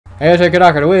Hey,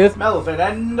 Draco with Melvin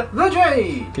and the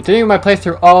J! continuing my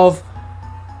playthrough of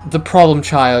the Problem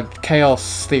Child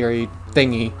Chaos Theory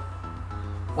thingy.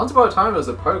 Once upon a time it was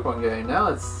a Pokemon game, now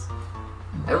it's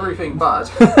everything but.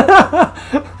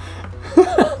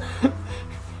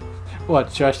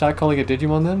 What, should I start calling it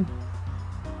Digimon then?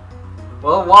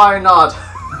 Well, why not?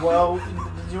 Well,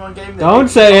 Digimon game... Don't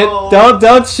say it!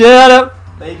 Don't shut up!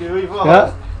 They do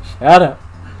evolve. Shut up.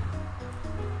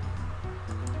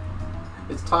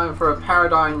 It's time for a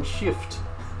paradigm shift.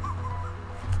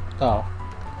 Oh.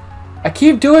 I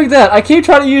keep doing that! I keep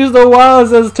trying to use the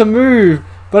Waz as to move,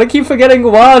 but I keep forgetting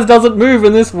Waz doesn't move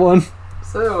in this one.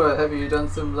 So, have you done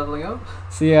some leveling up?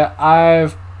 So yeah,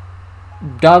 I've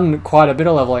done quite a bit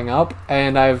of leveling up,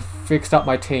 and I've fixed up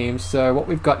my team. So what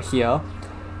we've got here,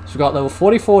 so we've got level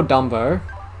 44 Dumbo,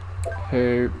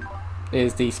 who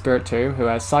is the Spirit 2, who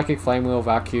has Psychic, Flame Wheel,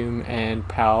 Vacuum, and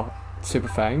Power Super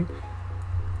Fang.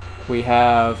 We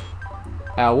have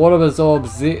our Water Absorb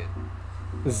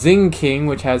Zing King,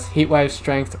 which has Heat Wave,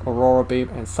 Strength, Aurora Beam,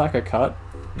 and Psycho Cut.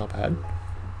 Not bad.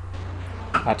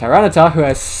 Our Tyranitar, who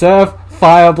has Surf,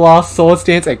 Fire Blast, Sword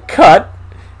Stance, and Cut.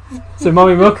 So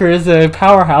Mommy Milker is a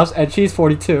powerhouse, and she's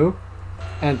 42.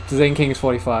 And Zing King is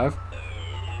 45.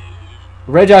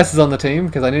 Regice is on the team,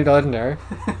 because I need a legendary.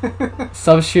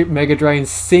 Substitute Mega Drain,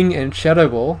 Sing, and Shadow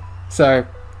Ball. So,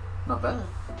 Not bad.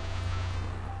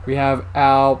 we have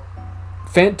our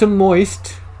Phantom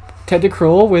Moist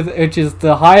Tentacruel, which is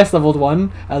the highest leveled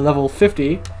one at level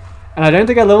 50. And I don't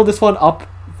think I leveled this one up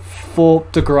for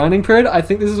the grinding period. I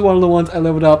think this is one of the ones I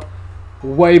leveled up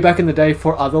way back in the day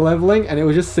for other leveling, and it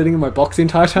was just sitting in my box the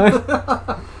entire time.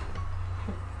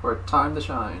 For time to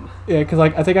shine. Yeah, because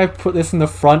like I think I put this in the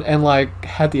front and like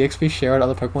had the XP share at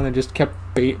other Pokemon and just kept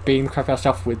beating crap out of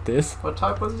stuff with this. What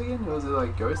type was it again? Was it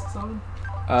like Ghost or something?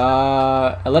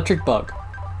 Electric Bug.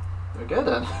 Okay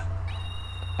then.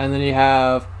 And then you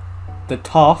have the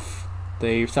Tough,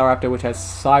 the Staraptor, which has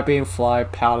Psybeam, Fly,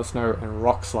 Powder Snow, and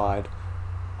Rock Slide.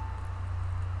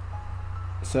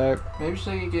 So Maybe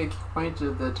should get acquainted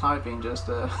with the typing just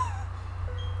yeah,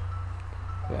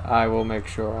 I will make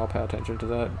sure I'll pay attention to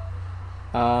that.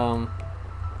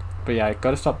 But yeah, I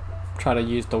gotta stop trying to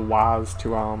use the Waz to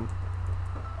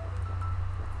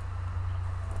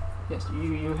Yes,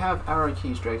 you have arrow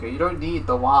keys, Draco. You don't need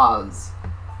the Waz.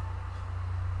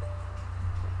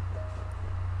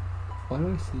 Why do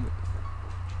I see it?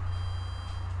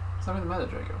 Something the matter,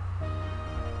 Draco.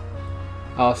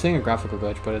 Oh, I was seeing a graphical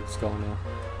glitch, but it's gone now.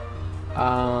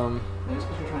 Maybe it's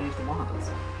because you're trying to use the Waz.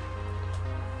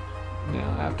 Now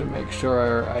I have to make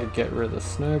sure I get rid of the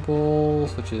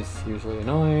snowballs, which is usually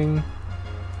annoying.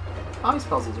 Ice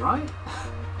puzzles, right?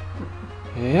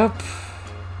 Yep.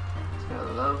 I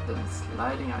love them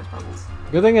sliding ice puzzles.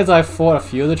 Good thing is I fought a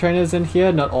few of the trainers in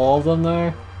here, not all of them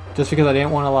though, just because I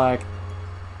didn't want to like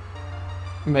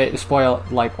spoil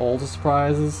like all the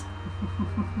surprises.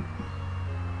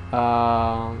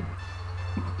 Well,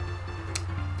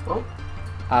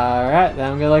 Alright,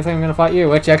 then I'm gonna fight you,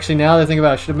 which actually now that I think about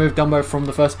it, I should have moved Dumbo from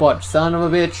the first spot. Son of a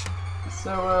bitch!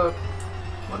 so,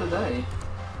 what are they?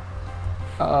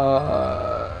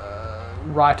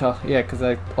 Writer. Yeah,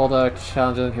 because all the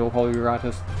challenges in here will probably be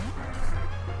writers.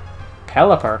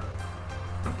 Pelipper.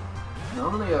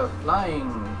 Normally a flying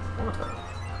water.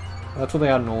 That's what they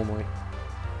are normally.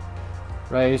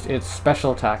 Raised its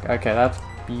special attack. Okay, that's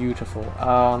beautiful.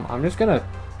 I'm just gonna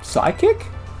Psychic?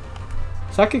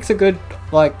 Psychic's a good,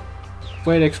 like,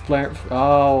 way to explain.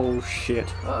 Oh,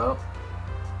 shit. Uh-oh.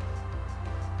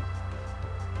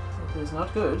 That is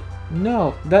not good.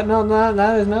 No, that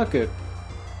is not good.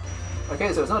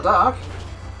 Okay, so it's not dark.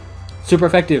 Super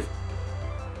effective.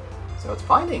 So it's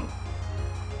fighting.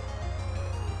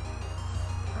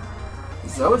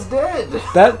 So it's dead.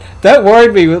 That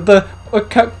worried me with the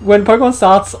when Pokemon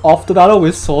starts off the battle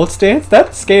with Sword Stance.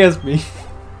 That scares me.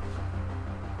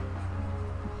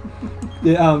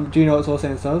 Yeah, do you know what Sword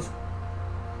Stance does? It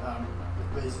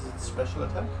raises its special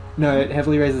attack? No, it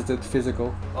heavily raises its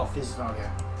physical. Oh, physical, okay.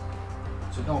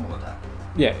 It's a normal attack.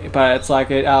 Yeah, but it's like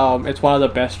it's one of the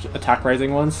best attack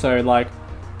raising ones. So like,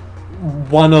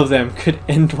 one of them could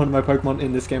end one of my Pokemon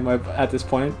in this game at this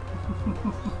point.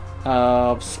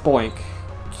 Spoink,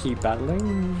 keep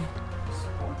battling.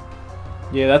 Spoink.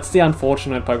 Yeah, that's the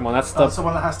unfortunate Pokemon. That's the the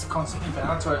one that has to constantly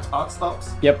bounce where its heart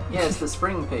stops? Yep. Yeah, it's the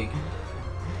spring pig.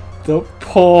 The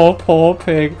poor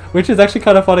pig, which is actually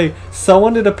kind of funny.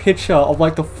 Someone did a picture of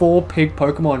like the 4 pig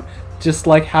Pokemon just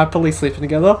like happily sleeping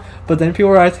together, but then people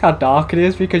realize how dark it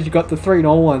is because you got the 3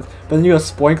 normal ones, but then you got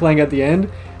Spoink laying at the end,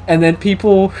 and then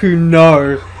people who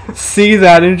know see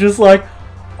that and just like,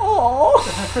 oh.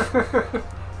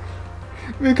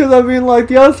 Because I mean, like,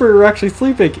 the other three were actually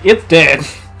sleeping. It's dead.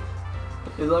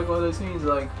 It's like one of those things,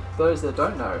 like, those that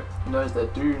don't know, and those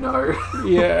that do know.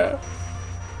 Yeah.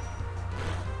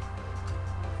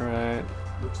 Right.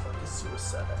 Looks like a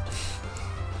suicide.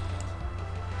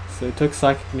 So it took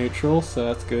psychic neutral, so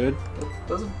that's good. It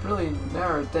doesn't really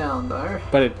narrow it down, though.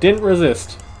 But it didn't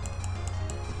resist.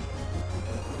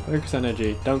 Focus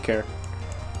energy, don't care.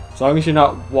 As long as you're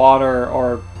not water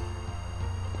or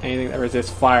anything that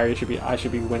resists fire, I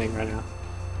should be winning right now.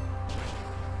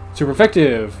 Super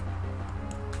effective.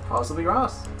 Possibly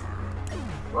grass.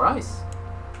 Or ice.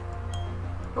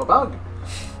 Or bug.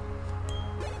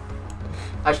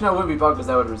 Actually, no, it wouldn't be bug because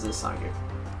that would resist psychic.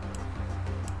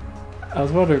 I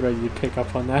was wondering whether you'd pick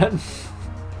up on that.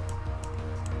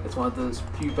 It's one of those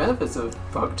few benefits of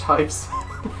bug types.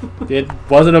 It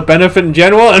wasn't a benefit in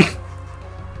Gen 1.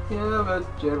 Yeah,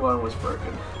 but Gen 1 was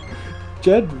broken.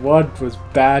 Gen 1 was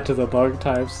bad to the bug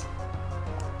types.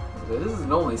 This is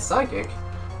normally psychic.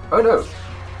 Oh no!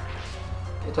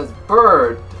 It has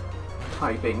bird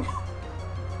typing.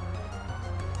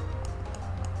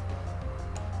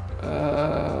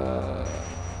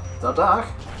 It's not dark.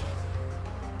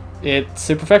 It's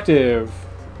super effective.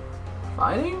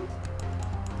 Fighting?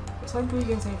 It's not good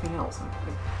against anything else.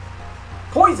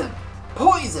 Poison!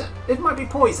 Poison! It might be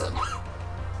poison!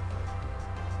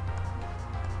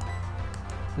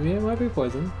 I mean, it might be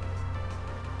poison.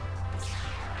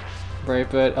 Right,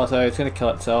 but also it's gonna kill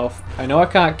itself. I know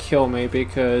it can't kill me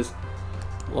because,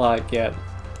 like, yeah.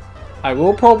 I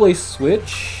will probably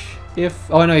switch if...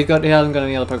 Oh no, he hasn't got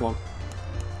any other Pokemon.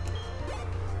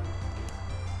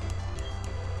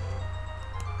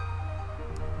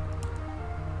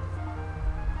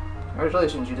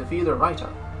 Congratulations, you defeated a writer.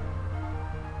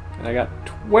 And I got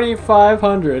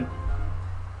 2,500.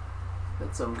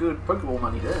 That's some good Pokeball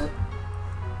money there.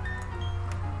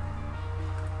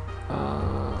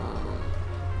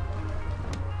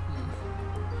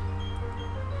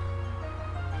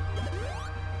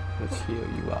 Let's heal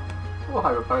you up. Or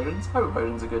Hyper Potions. Hyper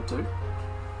Potions are good too.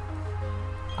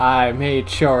 I made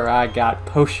sure I got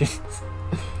potions.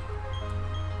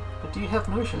 But do you have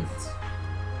notions?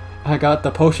 I got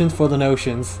the potions for the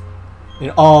notions.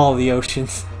 In all the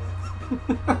oceans.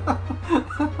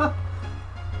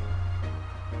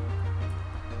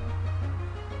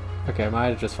 Okay, I might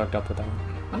have just fucked up with that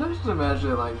one. I just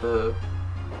imagine like the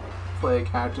player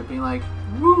character being like,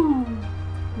 woo!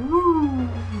 Woo!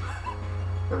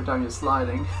 Every time you're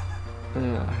sliding.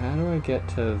 How do I get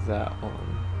to that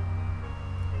one?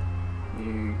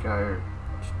 You go...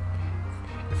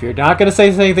 If you're not gonna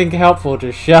say anything helpful,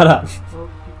 just shut up. Well, you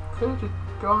could have just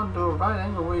gone to a right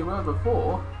angle where you were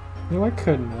before. No, I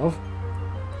couldn't have.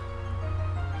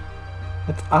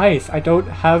 It's ice. I don't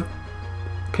have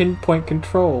pinpoint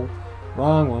control.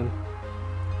 Wrong one.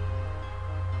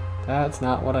 That's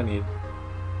not what I need.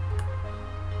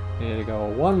 I need to go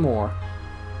one more.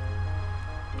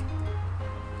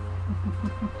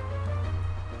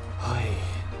 Hi.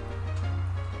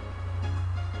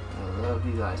 I love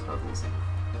these ice puzzles.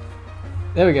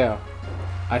 There we go.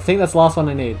 I think that's the last one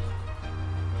I need.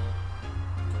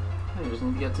 You just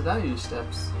need to get to those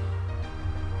steps.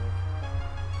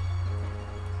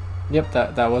 Yep,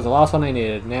 that was the last one I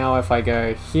needed. Now if I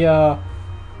go here,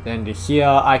 then to here,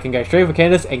 I can go straight for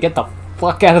Candace and get the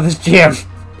fuck out of this gym!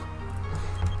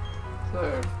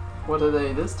 So, what are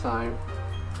they this time?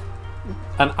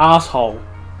 An asshole.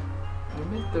 I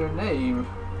meant their name.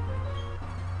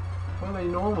 What are they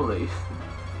normally?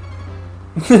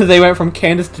 They went from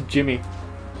Candace to Jimmy.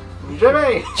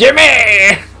 Jimmy!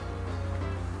 Jimmy!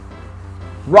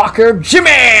 Rocker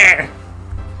Jimmy!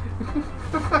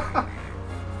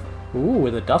 Ooh,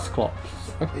 with a dust clock.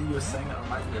 You were saying that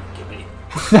reminds me of Gibby.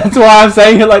 That's why I'm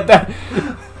saying it like that.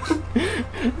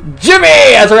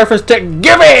 Jimmy! As a reference to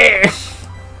Gimme!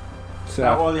 So,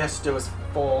 Now all he has to do is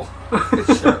fall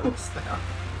shirtless down.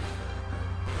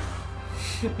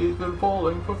 He's been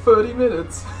falling for 30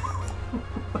 minutes.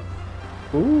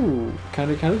 ooh,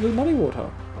 kind of the money water.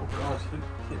 Oh god, he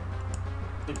hit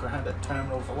the ground at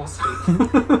terminal velocity.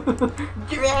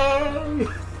 Jimmy!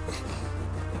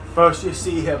 First you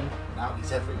see him, now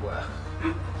he's everywhere.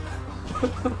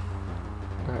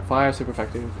 Alright, fire super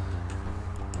effective.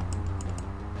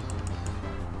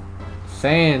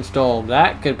 Sandstorm,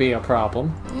 that could be a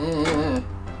problem. Yeah.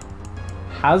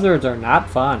 Hazards are not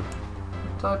fun.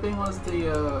 Typing was the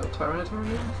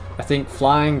Tyranitar? I think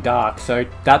flying dark, so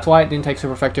that's why it didn't take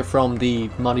super effective from the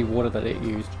muddy water that it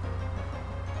used.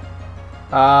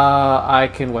 I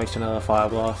can waste another fire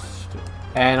blast.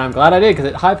 And I'm glad I did,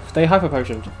 because they hyper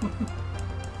potioned.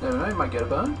 Never know, you might get a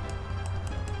burn.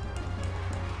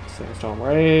 Sandstorm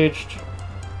raged.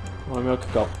 My milk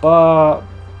got bar.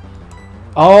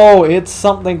 Oh, it's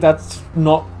something that's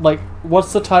not like.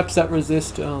 What's the types that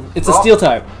resist? It's a Rock. steel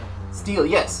type. Steel,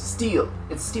 yes, steel.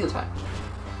 It's steel type.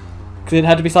 Because it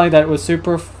had to be something that was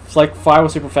super, like fire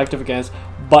was super effective against,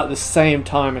 but at the same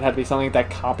time it had to be something that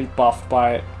can't be buffed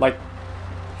by like.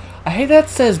 I hate that it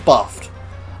says buffed.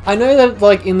 I know that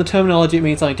like in the terminology it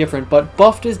means something different, but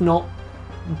buffed is not.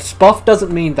 Buffed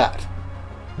doesn't mean that.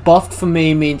 Buffed for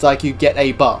me means like you get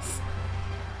a buff,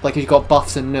 like you got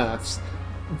buffs and nerfs.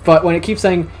 But when it keeps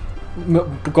saying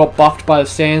got buffed by the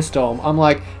sandstorm, I'm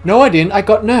like, no, I didn't. I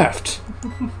got nerfed.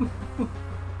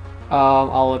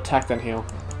 I'll attack then heal.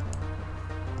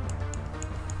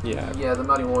 Yeah. Yeah, the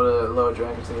muddy water lower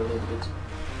accuracy a little bit.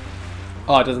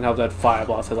 Oh, it doesn't help that fire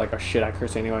blast has like a shit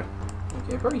accuracy anyway.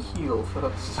 Okay, probably heal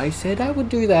first. I said I would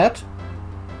do that.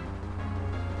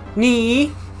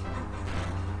 Knee.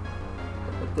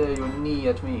 But there your knee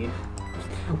at me.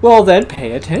 Well then,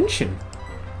 pay attention.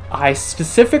 I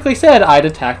specifically said I'd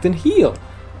attack and heal.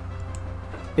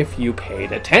 If you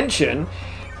paid attention,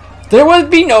 there would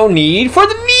be no need for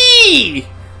the knee!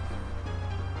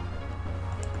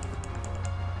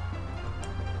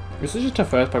 This is just a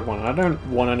first Pokemon, and I don't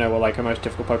want to know what like her most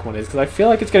difficult Pokemon is, because I feel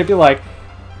like it's going to be like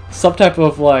some type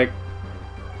of like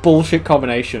bullshit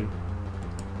combination.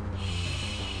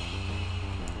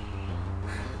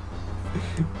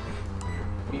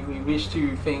 We wish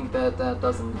to think that that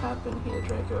doesn't happen here,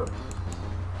 Draco.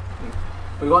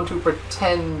 We want to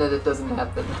pretend that it doesn't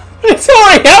happen. It's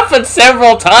already happened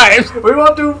several times! We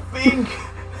want to think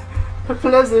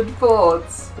pleasant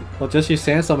thoughts. Well, just use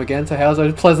Sandstorm again, so how's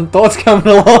those pleasant thoughts coming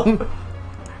along?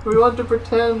 We want to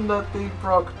pretend that the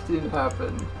Brock did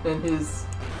happen in his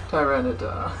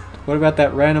Tyranitar. What about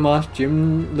that random ass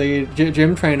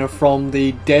gym trainer from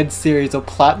the Dead series of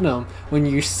Platinum when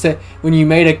you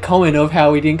made a comment of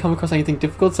how we didn't come across anything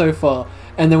difficult so far,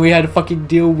 and then we had to fucking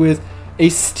deal with a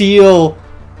steel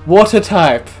water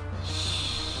type.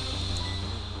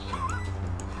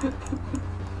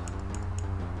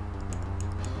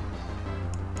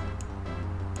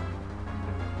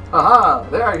 Aha!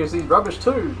 There I can see rubbish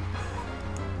too.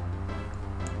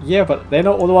 Yeah, but they're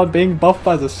not the one being buffed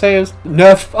by the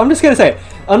nerfed. I'm just gonna say it.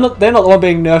 They're not the one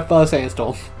being nerfed by the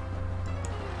sandstorm.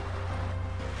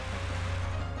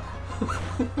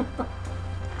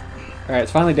 Alright,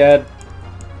 it's finally dead.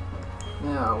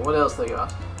 Now, what else they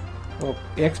got? Well,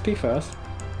 XP first.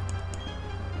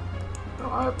 Oh,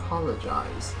 I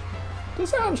apologize. The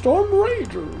sandstorm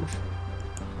rages.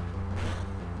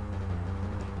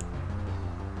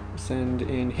 Send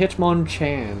in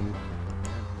Hitmonchan.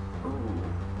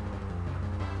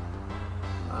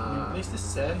 At least this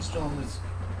sandstorm is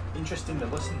interesting to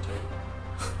listen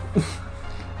to.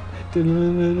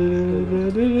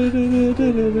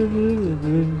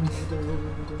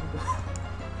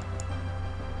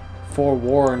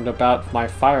 Forewarned about my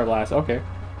fire blast. Okay.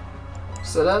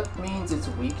 So that means it's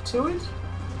weak to it?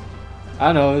 I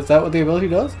don't know. Is that what the ability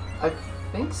does? I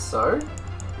think so.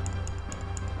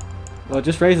 Well, it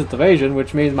just raises its evasion,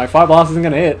 which means my fire blast isn't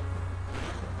gonna hit.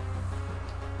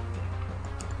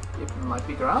 It might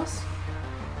be grass?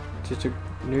 Just a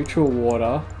neutral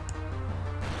water.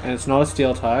 And it's not a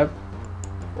steel type.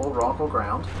 Or rock or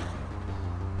ground.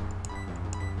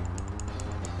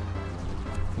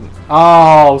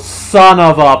 Oh, son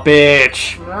of a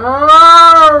bitch!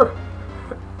 No!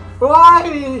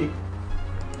 Why?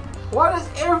 Why does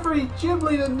every gym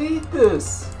leader need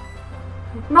this?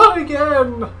 Not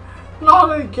again!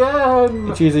 Not again!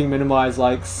 It's using minimize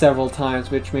like several times,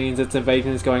 which means its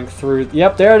evasion is going through.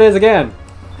 Yep, there it is again!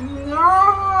 No!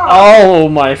 Oh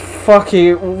my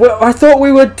fucking... I thought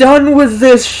we were done with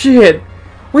this shit!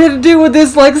 We had to deal with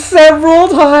this like several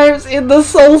times in the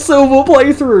Soul Silver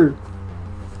playthrough!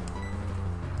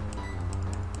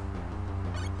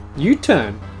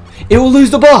 U-turn. It will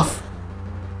lose the buff!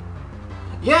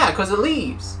 Yeah, because it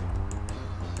leaves.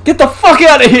 Get the fuck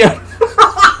out of here!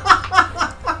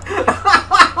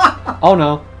 Oh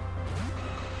no.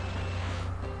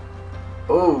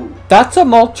 Oh. That's a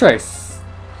Moltres.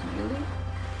 Really?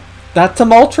 That's a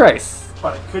Moltres.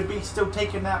 But it could be still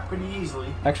taking that pretty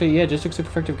easily. Actually, yeah, just took super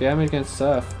effective damage against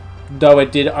Surf. Though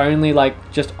it did only like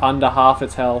just under half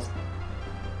its health.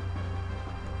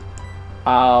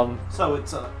 So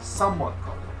it's a somewhat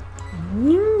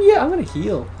problem. Yeah, I'm gonna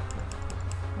heal.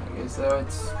 Okay, so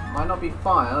it might not be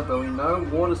fire, but we know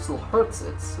water still hurts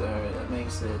it, so that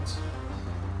makes it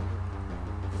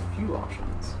a few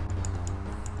options.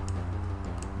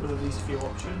 What are these few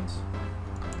options?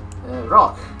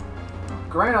 Rock.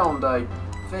 Ground, I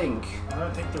think. I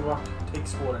don't think the rock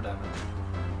takes water damage.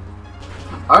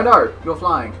 Oh no, you're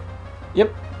flying.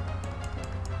 Yep.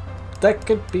 that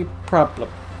could be problem.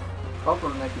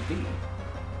 Problem that could be.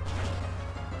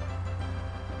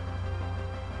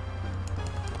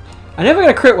 I never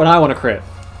get a crit when I want to crit.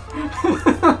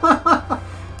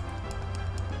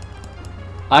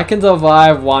 I can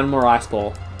survive one more ice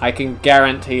ball. I can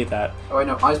guarantee that. Oh wait,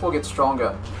 no, ice ball gets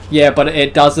stronger. Yeah, but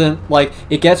it doesn't, like,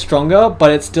 it gets stronger, but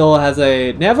it still has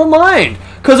a... Never mind!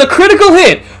 Because a critical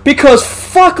hit! Because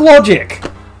fuck logic!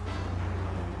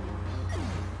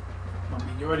 I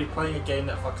mean, you're already playing a game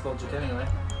that fucks logic anyway.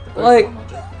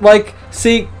 Like,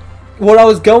 see, what I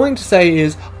was going to say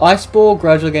is, Ice Ball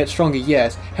gradually gets stronger,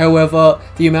 yes. However,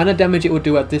 the amount of damage it would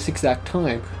do at this exact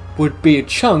time would be a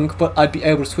chunk, but I'd be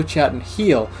able to switch out and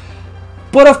heal.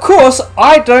 But of course,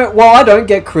 I don't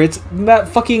get crits. That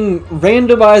fucking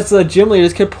randomizer gym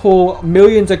leaders can pull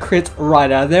millions of crits right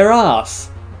out of their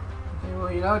ass. Okay, well,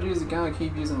 you know, dudes are gonna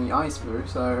keep using the ice move,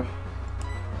 so...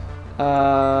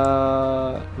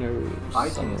 No.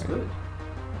 Icing is good.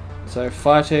 So,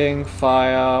 fighting,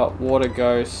 fire, water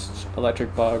ghost,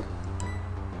 electric bug.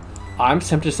 I'm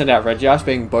tempted to send out Regias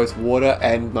being both water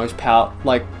and most power,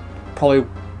 like, probably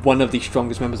one of the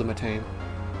strongest members of my team.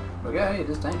 Okay, it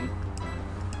is tanky.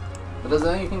 But does it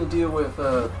have anything to deal with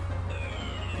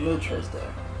militaries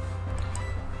there?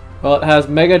 Well, it has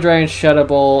Mega Drain, Shadow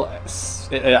Ball.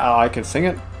 I can sing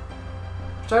it.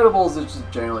 Shadow Balls are just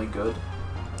generally good.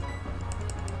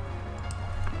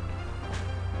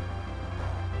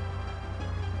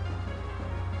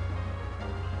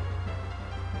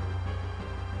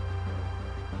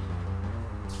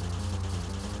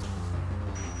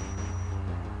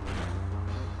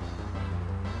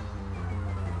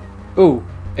 Ooh,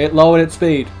 it lowered its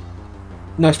speed.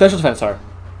 No, special defense, sorry.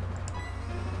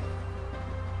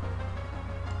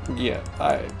 Yeah,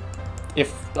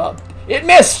 it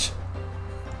missed!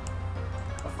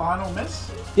 A final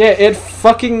miss? Yeah, it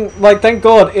fucking, like, thank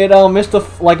god, it missed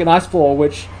like an ice ball,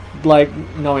 which, like,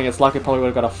 knowing its luck, it probably would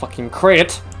have got a fucking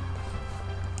crit.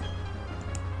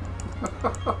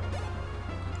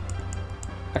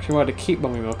 Actually wanted to keep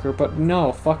Mummy Milker, but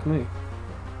no, fuck me.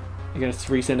 You're gonna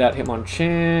resend out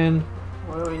Hitmonchan.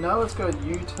 Well, we know it's got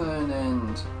U-turn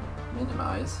and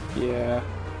minimize. Yeah.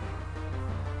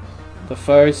 The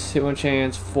first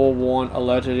Hitmonchan's forewarn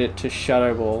alerted it to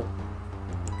Shadow Ball.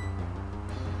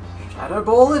 Shadow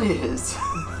Ball it is!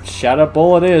 Shadow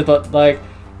Ball it is, but like,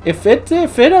 if it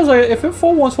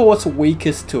forewarns for what's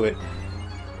weakest to it,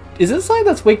 is it something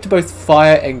that's weak to both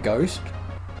fire and ghost?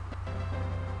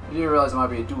 You do realize it might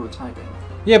be a dual typing.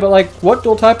 Yeah, but like, what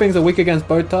dual typings are weak against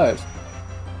both types?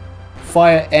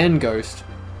 Fire and ghost.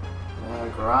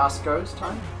 Grass ghost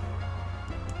type?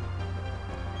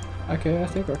 Okay, I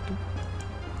think correct.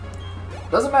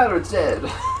 Doesn't matter, it's dead.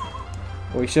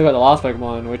 We still got the last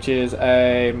Pokemon, which is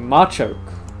a Machoke.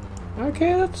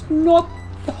 Okay, that's not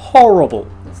horrible.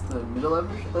 That's the middle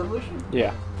evolution?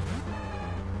 Yeah.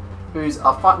 Who's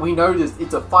a fight? We know this.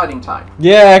 It's a fighting type.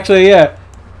 Yeah, actually, yeah.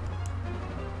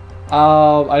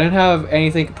 I don't have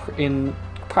anything in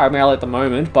primarily at the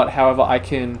moment, but however, I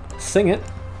can sing it.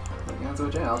 Cancel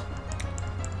it out.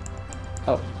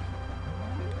 Oh.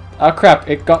 Oh crap!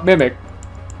 It got Mimic.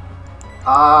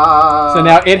 So So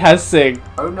now it has Sing.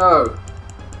 Oh no.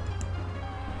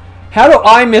 How do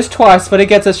I miss twice, but it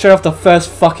gets it straight off the first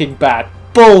fucking bat?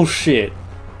 Bullshit.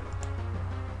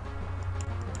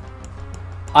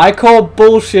 I call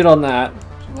bullshit on that.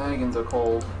 Shenanigans are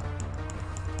called.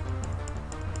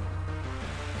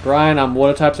 Brian, I'm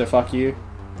water type, so fuck you.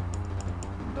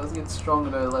 It does get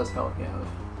stronger the less health you have.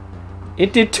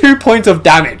 It did 2 points of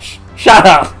damage. Shut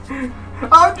up.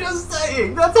 I'm just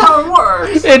saying, that's how it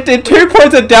works! It did 2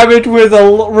 points of damage with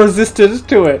a resistance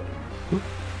to it.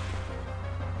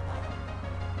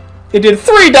 It did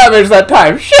 3 damage that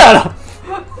time. Shut up.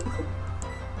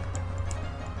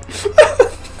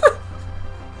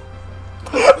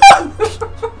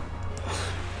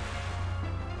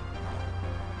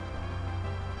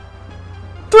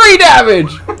 Three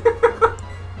damage.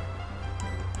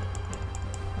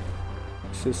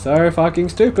 This is so fucking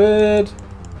stupid.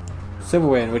 Silver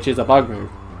Wind, which is a bug move.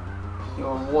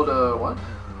 Your water what?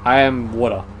 I am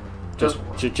water. Just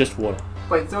water. Just water.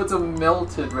 Wait, so it's a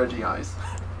melted Regice.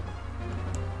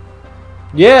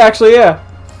 Yeah, actually, yeah.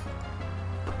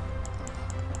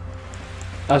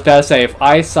 I was about to say, if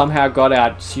I somehow got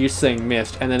out you sing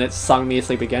Mist and then it sung me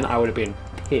asleep again, I would have been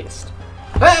pissed.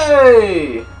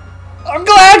 Hey! I'm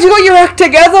glad you got your act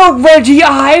together, Reggie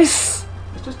Ice!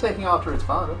 It's just taking after its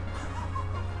father.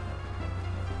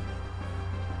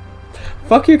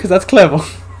 Fuck you, because that's clever.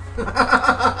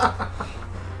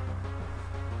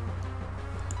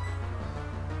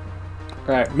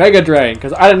 Right, Mega Drain,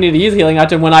 because I don't need to use a healing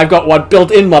item when I've got one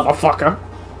built in, motherfucker.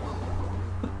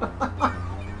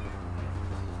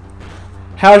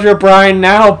 How's your brine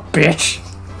now, bitch?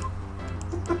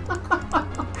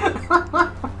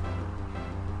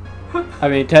 I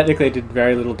mean, technically it did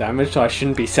very little damage, so I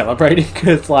shouldn't be celebrating,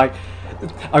 because, like,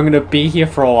 I'm gonna be here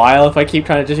for a while if I keep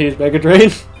trying to just use Mega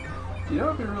Drain. You know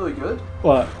what would be really good?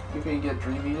 What? If you can get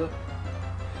Dream Eater.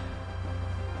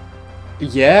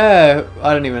 Yeah,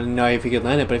 I don't even know if he could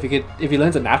learn it, but if he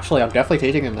learns it naturally, I'm definitely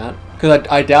teaching him that. Because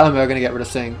I doubt I'm ever gonna get rid of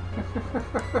Sing.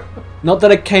 Not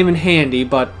that it came in handy,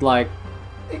 but, like...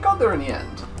 It got there in the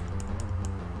end.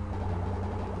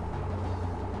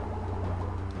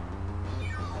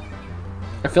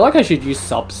 I feel like I should use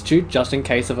Substitute just in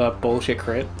case of a bullshit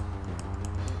crit.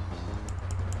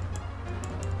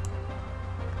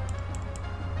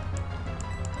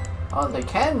 Oh, they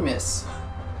can miss.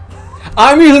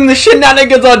 I'm using the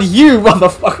shenanigans on you,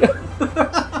 motherfucker!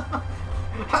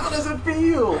 How does it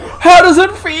feel? How does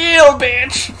it feel,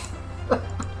 bitch?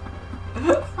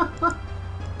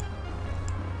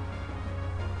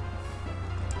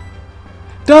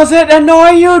 Does it annoy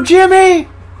you, Jimmy?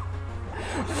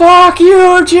 Fuck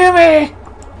you, Jimmy!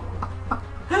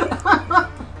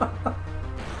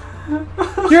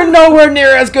 You're nowhere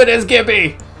near as good as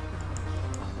Gibby!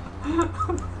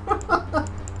 What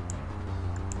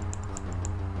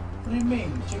do you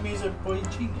mean? Jimmy's a boy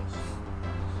genius.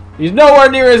 He's nowhere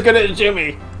near as good as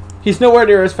Jimmy! He's nowhere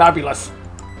near as fabulous.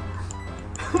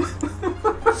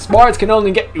 Smarts can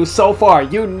only get you so far.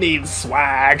 You need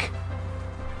swag.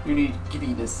 You need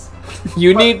giddiness.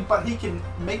 But he can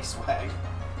make swag.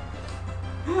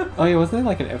 Oh yeah, wasn't there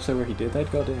like an episode where he did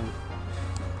that? Goddamn.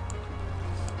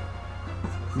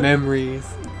 Memories.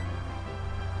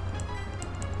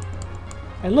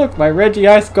 And look, my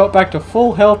Regice got back to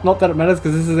full health. Not that it matters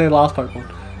because this is their last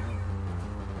Pokemon.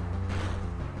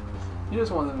 You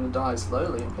just want them to die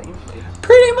slowly and painfully.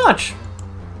 Pretty much.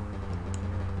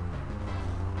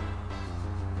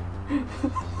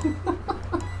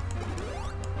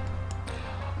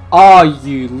 Oh,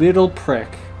 you little prick.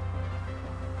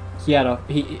 He had a...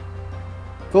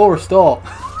 Full restore.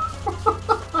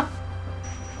 Are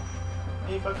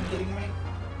you fucking kidding me?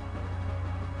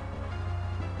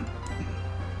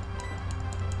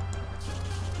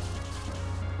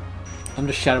 I'm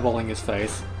just shadow balling his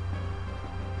face.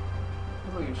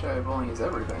 I think Shadow Balling is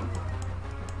everything.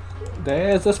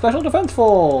 There's a special defense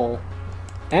fall.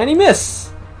 And he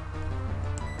missed.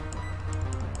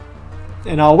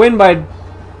 And I'll win by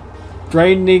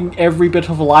draining every bit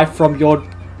of life from your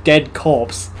dead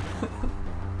corpse.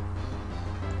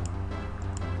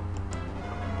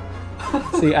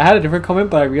 See, I had a different comment,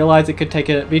 but I realized it could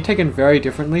be taken very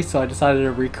differently, so I decided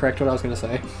to recorrect what I was going to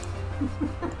say.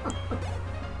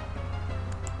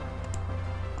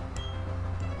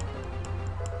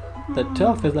 The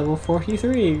Tuff is level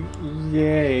 43.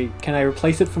 Yay. Can I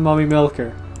replace it for Mommy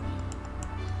Milker?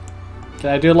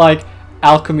 Can I do like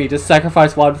alchemy, just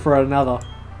sacrifice one for another?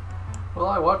 Well,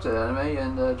 I watched that anime,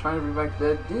 and trying to bring back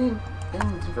the dead didn't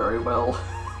end very well.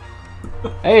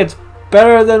 Hey, it's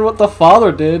better than what the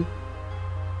father did.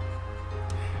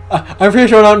 I'm pretty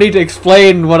sure I don't need to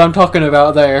explain what I'm talking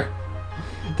about there.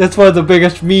 That's one of the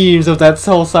biggest memes of that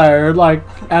Soulsire, like,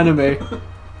 anime.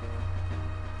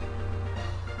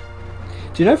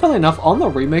 Do you know, funnily enough, on the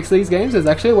remakes of these games, there's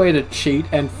actually a way to cheat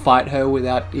and fight her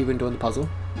without even doing the puzzle?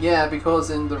 Yeah,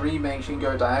 because in the remake you can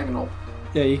go diagonal.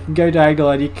 Yeah, you can go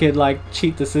diagonal and you can, like,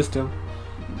 cheat the system.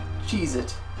 Cheese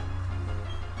it.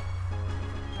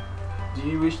 Do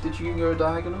you wish that you can go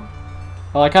diagonal?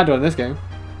 Well, I can't do it in this game.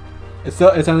 It's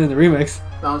only in the remakes.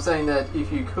 No, I'm saying that if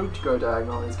you could go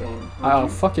diagonal in this game, Oh,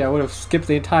 fuck yeah, I would have skipped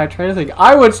the entire trailer thing.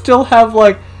 I would still have,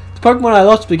 like, the Pokemon I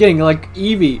lost at the beginning, like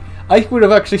Eevee. I would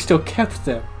have actually still kept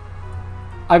them.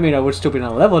 I mean, I would still be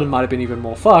on a level and it might have been even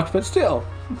more fucked, but still.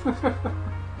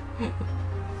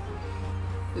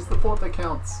 It's the thought that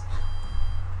counts.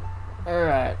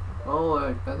 Alright.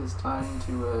 Well, that is time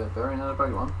to bury another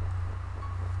Pokemon.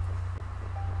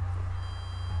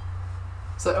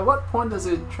 So, at what point does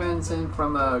it transcend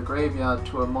from a graveyard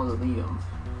to a mausoleum?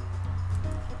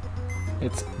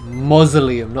 It's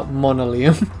mausoleum, not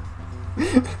monoleum.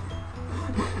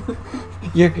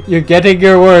 You're getting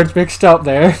your words mixed up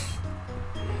there.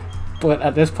 But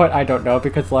at this point, I don't know,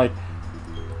 because, like,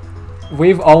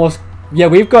 we've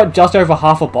got just over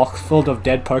half a box filled of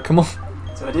dead Pokemon.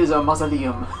 So it is a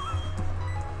mausoleum.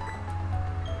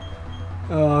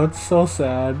 Oh, it's so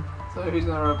sad. So who's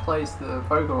going to replace the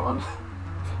Pokemon?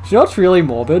 You know what's really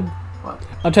morbid? What?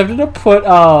 I'm tempted to put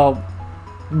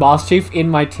Master Chief in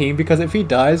my team, because if he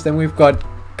dies, then we've got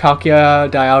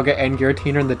Palkia, Dialga, and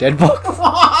Giratina in the dead box.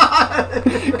 What?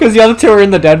 Because the other two are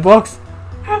in the dead box.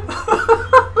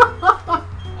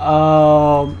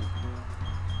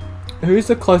 who's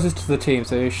the closest to the team?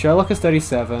 So Sherlock is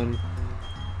 37.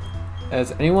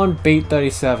 Has anyone beat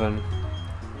 37?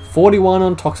 41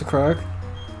 on Toxicroak.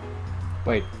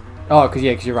 Wait. Oh,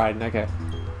 because you're riding. Okay.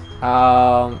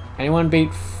 Anyone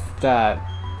beat that?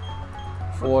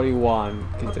 41.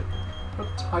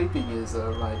 What typing is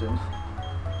Raiden?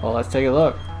 Well, let's take a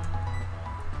look.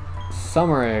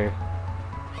 Summary.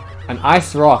 An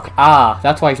ice rock. Ah,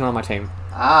 that's why he's not on my team.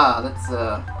 Ah, that's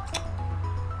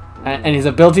And his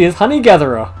ability is Honey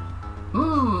Gatherer.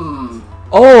 Hmm.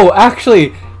 Oh,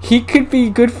 actually, he could be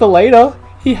good for later.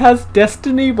 He has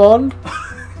Destiny Bond.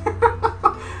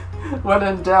 When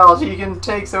in doubt, he can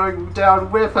take something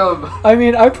down with him. I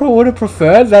mean, I probably would have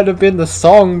preferred that to have been the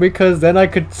song because then I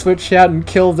could switch out and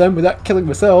kill them without killing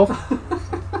myself.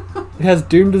 It has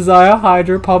Doom Desire,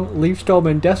 Hydro Pump, Leaf Storm,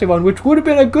 and Destiny Bond, which would have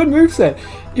been a good moveset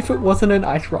if it wasn't an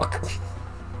Ice Rock.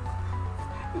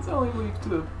 It's only weak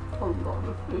to a lot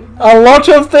of things. A lot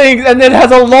of things, and then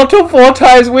has a lot of 4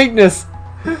 times weakness.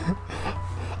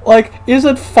 Like,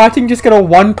 isn't fighting just gonna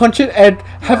one punch it? And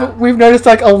haven't we've noticed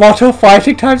like a lot of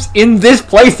fighting types in this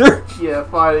playthrough? Yeah,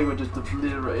 fighting would just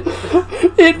obliterate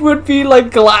it. It would be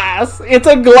like glass. It's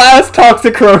a glass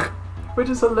Toxicroak. Which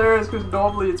is hilarious because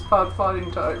normally it's part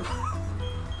fighting type.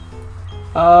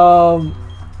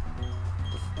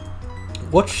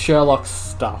 What's Sherlock's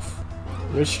stuff?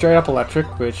 It's straight up electric,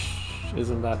 which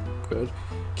isn't that good.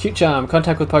 Cute Charm.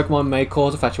 Contact with Pokemon may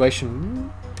cause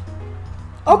infatuation.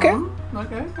 Okay.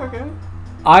 Okay.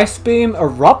 Ice Beam,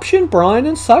 Eruption, Brian,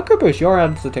 and Psycho Boost. You're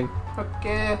out of the team.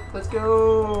 Okay, let's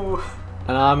go.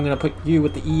 And I'm gonna put you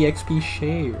with the EXP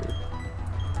share.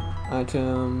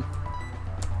 Item.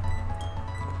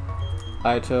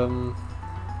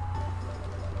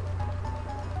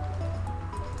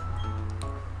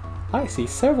 I see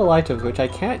several items which I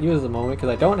can't use at the moment because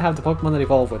I don't have the Pokemon that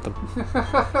evolve with them.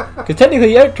 Because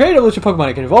technically, you trade evolution Pokemon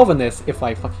I can evolve in this if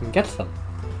I fucking get them.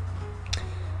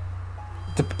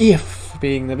 The if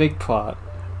being the big part.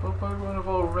 Well, Pokemon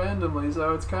evolve randomly,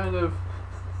 so it's kind of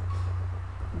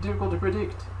difficult to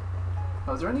predict.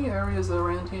 Are there any areas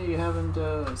around here you haven't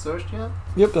searched yet?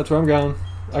 Yep, that's where I'm going.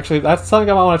 Actually, that's something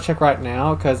I want to check right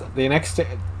now because the next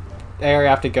area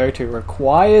I have to go to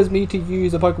requires me to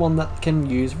use a Pokemon that can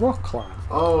use Rock Climb.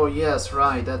 Oh yes,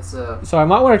 right. That's So I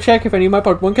might want to check if any of my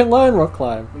Pokemon can learn Rock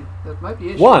Climb. that might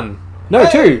be an issue. 1. No,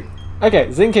 Hey! 2. Okay,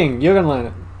 Zinking, you're gonna learn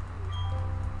it.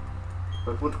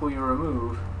 But what will you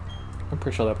remove? I'm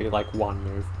pretty sure that'll be like 1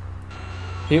 move.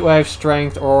 Heat Wave,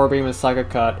 Strength, Aurora Beam, and Psycho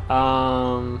Cut.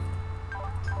 I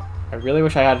really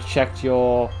wish I had checked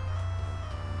your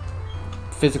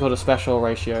physical to special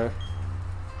ratio.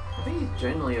 I think he's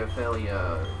generally a fairly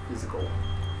physical.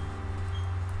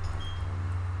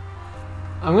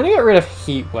 I'm gonna get rid of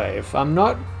Heat Wave. I'm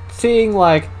not seeing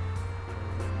like.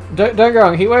 Don't get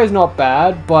wrong, Heat Wave is not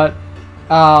bad, but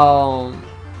oh,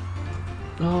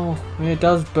 it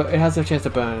does, but it has a chance to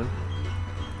burn.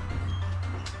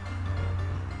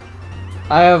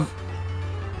 I have.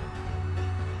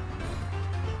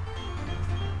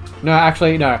 No,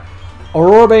 actually, no.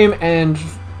 Aurora Beam and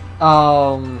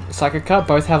Psycho Cut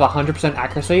both have 100%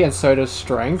 accuracy, and so does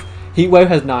Strength. Heat Wave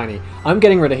has 90. I'm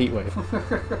getting rid of Heat Wave.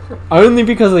 Only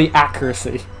because of the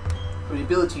accuracy. For the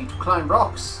ability to climb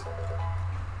rocks.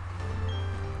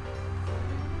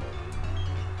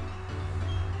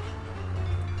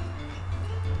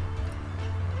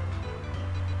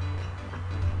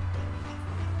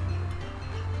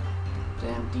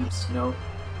 Damn deep snow.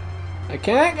 I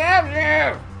can't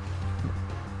get you!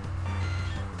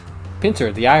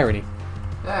 Pincer, the irony.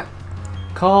 Yeah.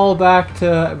 Call back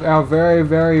to our very,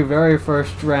 very, very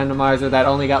first randomizer that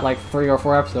only got like 3 or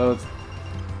 4 episodes.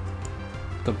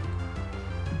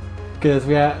 Because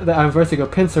I'm versing a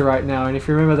Pincer right now, and if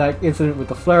you remember that incident with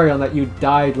the Flareon that you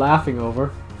died laughing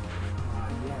over.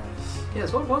 Yes.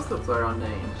 Yes, what was the Flareon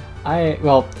named?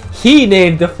 Well, he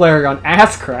named the Flareon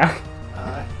Ass Crack.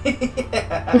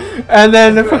 Yeah. And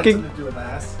then the What had fucking. to do with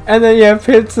ass? And then yeah,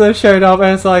 Pincer showed up,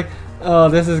 and it's like, oh,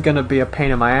 this is gonna be a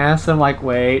pain in my ass. I'm like,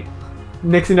 wait.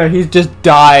 Next thing you know, he's just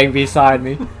dying beside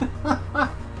me.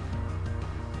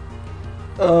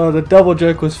 Oh, the double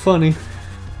joke was funny.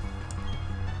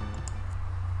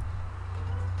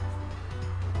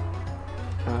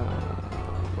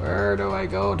 Where do I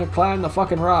go to climb the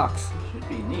fucking rocks? Should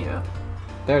be near.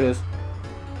 There it is.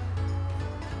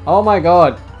 Oh my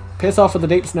god. Piss off with the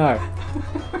deep snow.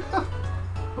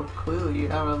 Well, clearly you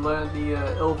haven't learned the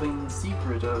elven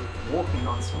secret of walking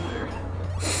on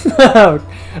snow.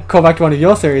 Call back to one of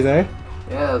your series, eh?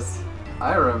 Yes,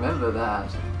 I remember that.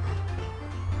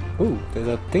 Ooh, there's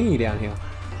a thingy down here.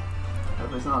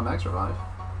 Hope it's not a max revive.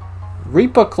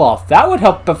 Reaper Cloth. That would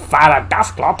help the fight a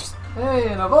Dusclops. Hey,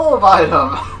 an evolve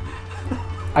item!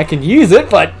 I can use it,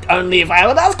 but only if I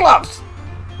have a Dusclops.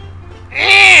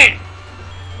 Now,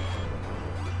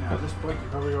 at this point, you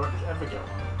probably won't ever get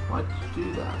one. Why'd you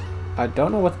do that? I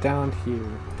don't know what's down here.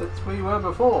 That's where you were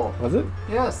before. Was it?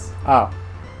 Yes. Oh.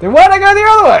 Then why'd I go the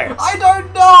other way? I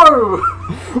don't know!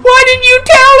 Why didn't you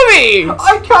tell me?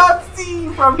 I can't see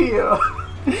from here!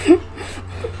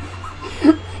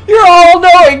 You're all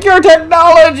knowing your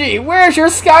technology. Where's your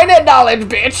Skynet knowledge,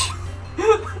 bitch?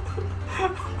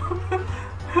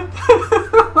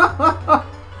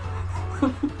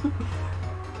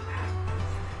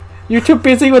 You're too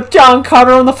busy with John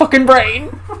Connor on the fucking brain.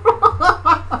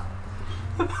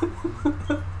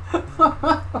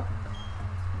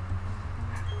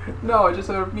 No, I just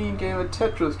had a mean game of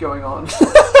Tetris going on.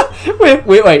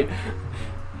 Wait.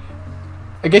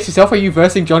 Against yourself, are you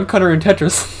versing John Connor in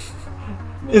Tetris?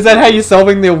 Maybe. Is that how you're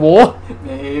solving the war?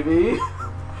 Maybe.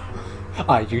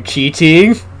 Are you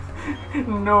cheating?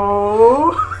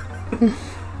 No.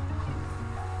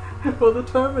 Well, the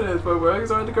Terminators were working,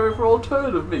 so I had to go for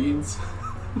alternative means.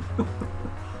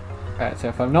 Alright, so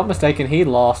if I'm not mistaken, he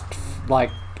lost,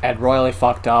 like, and royally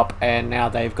fucked up, and now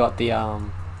they've got the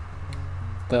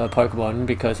Pokemon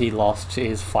because he lost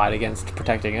his fight against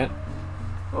protecting it.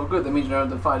 Well, good, that means you don't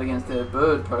have to fight against their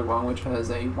bird Pokemon, which has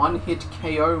a one-hit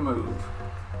KO move.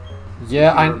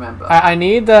 Yeah, I remember. I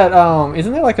need that,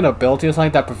 isn't there like an ability or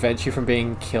something that prevents you from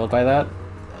being killed by that?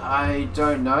 I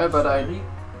don't know, but I...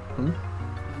 Hmm?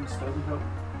 Instead, you help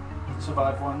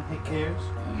survive one hit KOs.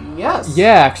 Yes!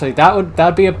 Yeah, actually,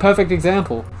 that'd be a perfect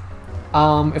example.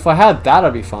 If I had that,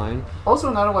 I'd be fine. Also,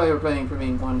 another way of being for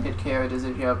being one-hit KO'd is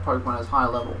if you have Pokemon as high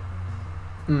level.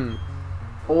 Hmm.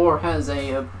 Or has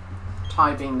a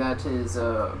typing that is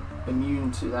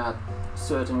immune to that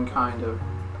certain kind of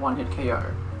one-hit KO.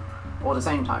 Or the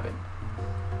same typing,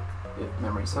 if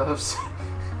memory serves.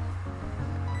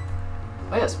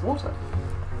 Oh yes, water.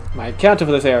 My encounter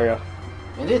for this area.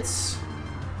 And it's...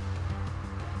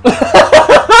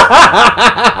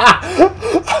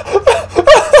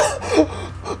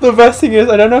 The best thing is,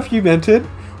 I don't know if you meant it,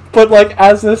 but like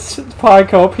as this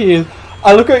Pineco appears,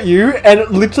 I look at you and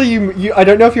literally you I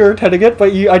don't know if you're intending it,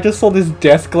 but I just saw this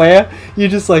death glare. You're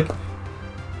just like,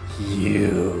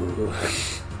 you.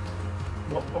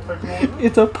 What Pokemon was it?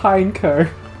 It's a Pineco.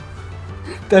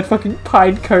 That fucking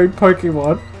Pineco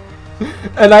Pokemon.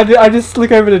 And I just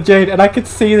look over to Jade and I could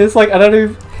see this, like, I don't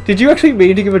know, did you actually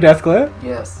mean to give a death glare?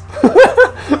 Yes.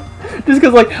 Just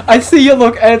because, like, I see your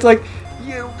look and it's like,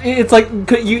 it's like,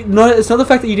 you, no, it's not the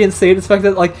fact that you didn't see it, it's the fact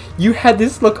that, like, you had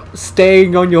this look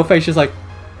staying on your face, just like,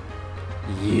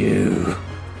 you.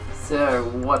 So,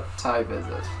 what type is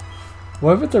it?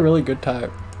 What if it's a really good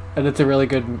type? And it's a really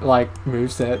good, like,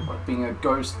 moveset? What, being a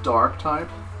ghost dark type?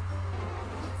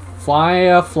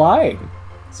 Flying.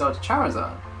 So it's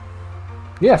Charizard.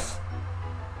 Yes.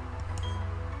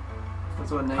 That's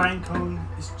what name.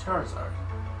 Pinecone is Charizard.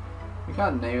 We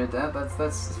can't name it that.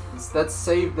 That's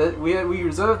saved. That we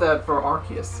reserved that for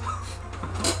Arceus.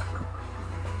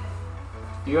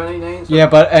 Do you got any names? Yeah,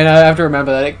 but, and I have to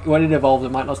remember that when it evolves,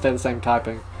 it might not stay the same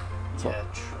typing. So. Yeah,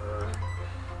 true.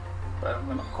 But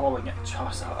we're not calling it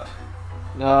Charizard.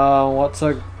 No,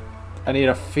 I need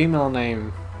a female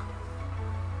name.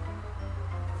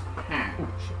 Hmm.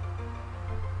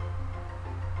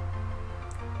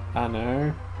 I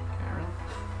know. Karen?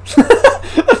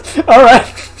 Alright.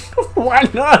 Why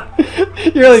not?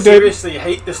 You really do. Seriously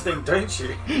hate this thing, don't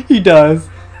you? He does.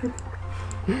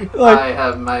 Like, I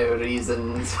have my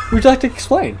reasons. would you like to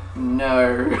explain?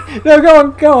 No. No,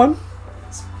 go on.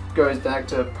 This goes back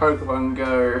to Pokemon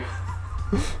Go.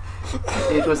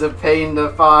 It was a pain to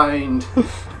find.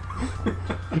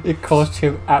 It caused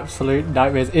him absolute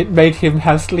nightmares. It made him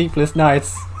have sleepless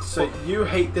nights. So you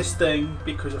hate this thing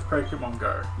because of Pokemon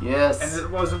Go? Yes. And it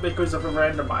wasn't because of a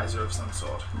randomizer of some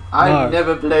sort? I No.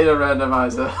 never played a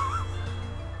randomizer.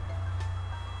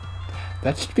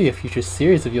 That should be a future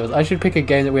series of yours. I should pick a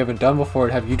game that we haven't done before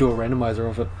and have you do a randomizer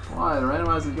of it. Why? The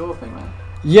randomizer's your thing, man.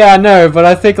 Yeah, I know, but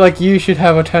I think like you should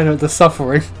have a turn at the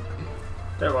suffering.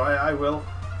 Don't worry, I will.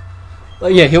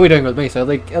 Like, yeah, he'll be doing it with me, so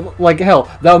like hell,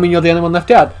 that would mean you're the only one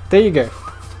left out. There you go.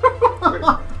 Wait,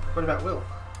 what about Will?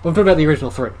 We'll talk about the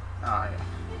original three. Ah,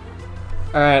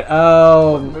 yeah. Alright,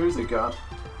 What moves it got?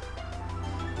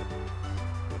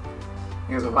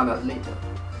 I guess we'll find out later.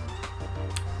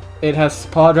 it has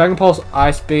Dragon Pulse,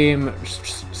 Ice Beam,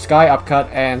 Sky Upcut,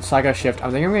 and Psycho Shift.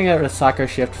 I think I'm gonna get rid of Psycho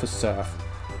Shift for Surf.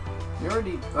 You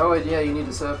already... Oh, wait, yeah, you need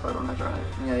a surf Pokemon, that's right.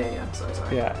 Yeah.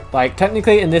 Sorry. Yeah, like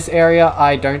technically in this area,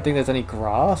 I don't think there's any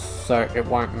grass, so it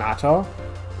won't matter.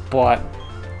 But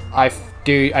I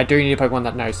do need a Pokemon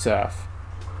that knows Surf.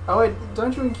 Oh wait,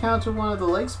 don't you encounter one of the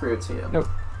lake spirits here? Nope.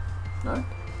 No?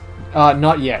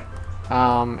 Not yet.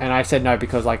 And I said no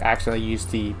because like I actually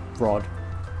used the rod.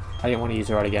 I didn't want to use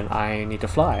the rod again. I need to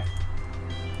fly.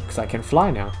 Because I can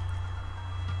fly now.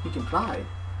 He can fly.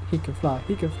 He can fly,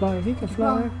 he can fly, he can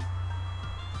fly.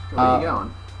 Where are you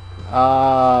going?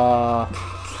 I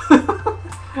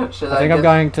think I'm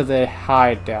going to the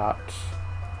hideout.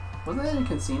 Wasn't that in a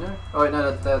casino? Oh wait,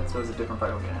 no, that was a different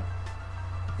Pokemon game.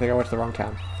 I think I went to the wrong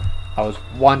town. I was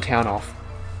one town off.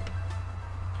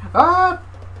 Ah!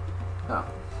 Oh.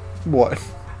 What?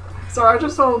 Sorry,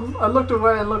 I looked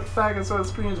away and looked back and saw the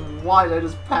screen was white, I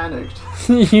just panicked.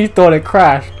 You thought it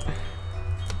crashed.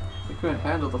 I couldn't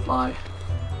handle the fly.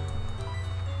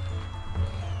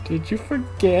 Did you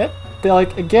forget? They're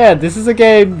like, again, this is a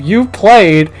game you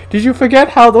played. Did you forget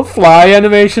how the fly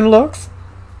animation looks?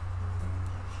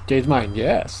 Jade's mind,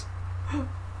 yes.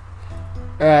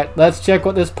 Alright, let's check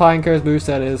what this Pineco's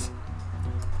moveset is.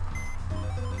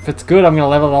 If it's good, I'm gonna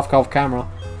level it off camera.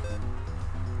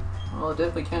 Well, it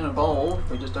definitely can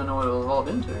evolve, we just don't know what it'll evolve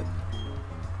into.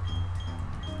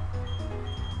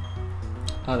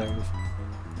 Oh, there it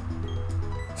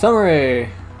is. Summary.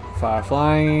 Fire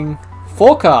flying.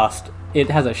 Forecast. It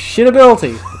has a shit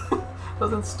ability.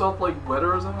 Doesn't stop like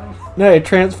weather or something? No, it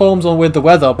transforms on with the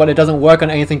weather, but it doesn't work on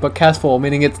anything but Castform,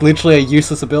 meaning it's literally a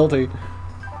useless ability.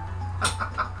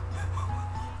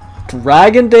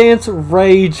 Dragon Dance,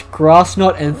 Rage, Grass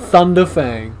Knot, and Thunder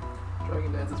Fang.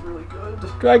 Dragon Dance is really good.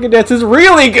 Dragon Dance is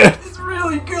really good! It's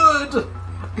really good!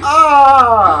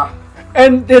 Ah!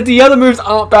 And the other moves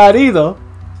aren't bad either.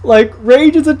 Like,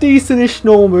 Rage is a decent-ish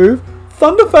normal move,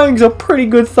 Thunder Fang's a pretty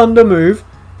good thunder move,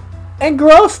 and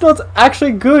Grass Knot's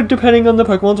actually good depending on the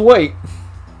Pokemon's weight.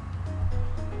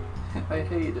 I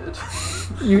hate it.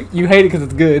 You hate it because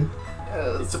it's good.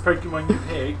 Yes. It's a Pokemon you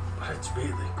hate, but it's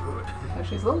really good.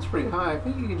 Actually, its level's pretty high. I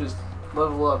think you can just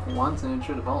level up once and it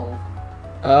should evolve.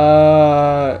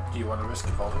 Do you want to risk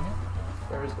evolving it?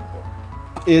 Where is the book?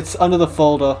 It's under the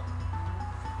folder.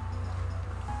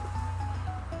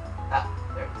 Ah,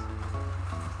 there it is.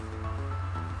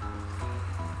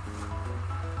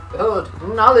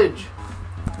 Behold, knowledge!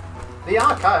 The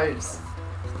archives!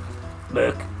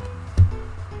 Look.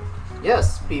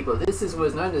 Yes, people, this is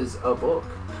what's known as a book.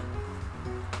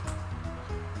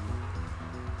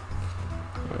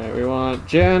 Alright, we want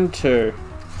Gen 2.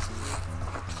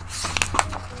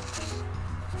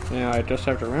 Now I just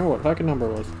have to remember what fucking number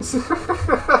it was.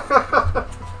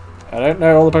 I don't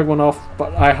know all the Pokemon off,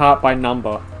 but I heart by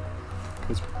number.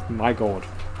 Because, my god.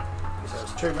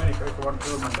 There's too many Pokemon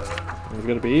to remember that. There's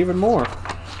gonna be even more.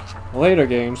 Later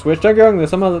games, which don't get wrong,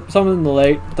 there's some of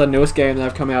the newest games that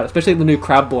have come out, especially the new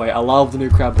Crab Boy. I love the new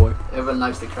Crab Boy. Everyone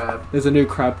likes the crab. There's a new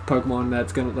crab Pokemon that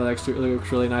actually looks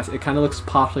really nice. It kind of looks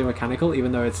partially mechanical,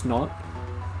 even though it's not.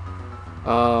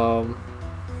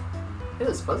 It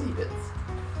has fuzzy bits.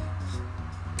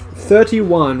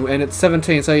 31 and it's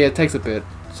 17, so yeah, it takes a bit.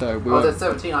 So we Oh, that's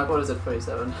 17. I thought it was at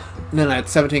 37. No,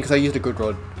 it's 17 because I used a good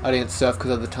rod. I didn't surf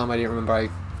because at the time I didn't remember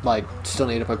I still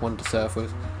needed a Pokemon to surf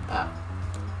with. Ah.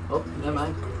 Oh, never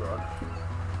mind. Good rod.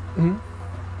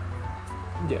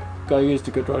 Yeah, gotta use the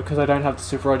good rod because I don't have the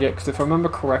super rod yet. Because if I remember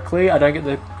correctly, I don't get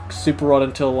the super rod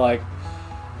until like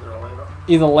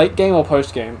either late game or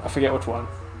post game. I forget which one.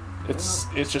 It's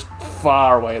just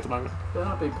far away at the moment. Better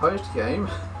not be post game.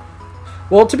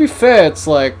 Well, to be fair, it's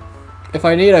like if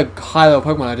I need a high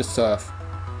level Pokemon, I just surf.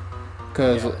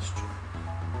 Because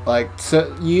like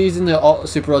using the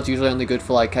super rod's usually only good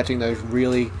for like catching those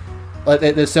really. Like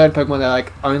there's certain Pokemon that are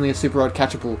like only a super rod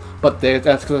catchable, but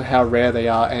that's because of how rare they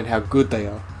are and how good they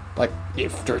are. Like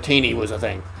if Dratini was a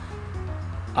thing,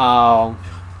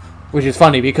 which is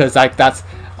funny because like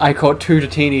I caught 2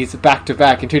 Dratinis back to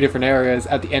back in 2 different areas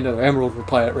at the end of the Emerald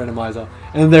Replay Randomizer,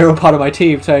 and they were part of my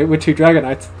team. So with 2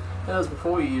 Dragonites. That was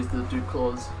before you used the Duke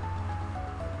Claws.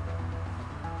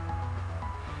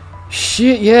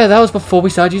 Shit, yeah, that was before we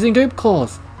started using Dupe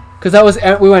Claws. Because that was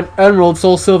we went Emerald,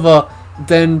 Soul Silver,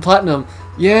 then Platinum.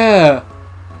 Yeah,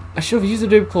 I should have used the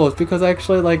Dupe Claws because I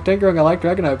actually like. Don't get me wrong, I like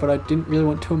Dragonite, but I didn't really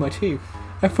want 2 on my team.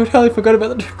 I totally forgot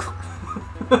about the Dupe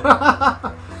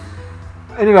Claws.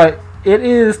 Anyway, it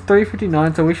is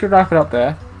 3:59, so we should wrap it up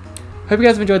there. Hope you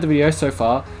guys have enjoyed the video so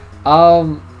far.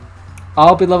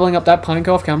 I'll be leveling up that Pineco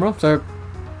off camera, so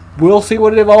we'll see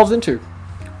what it evolves into.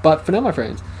 But for now, my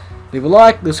friends, leave a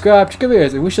like, subscribe, check out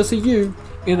videos, and we shall see you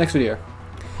in the next video.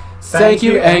 Thank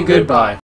you and goodbye.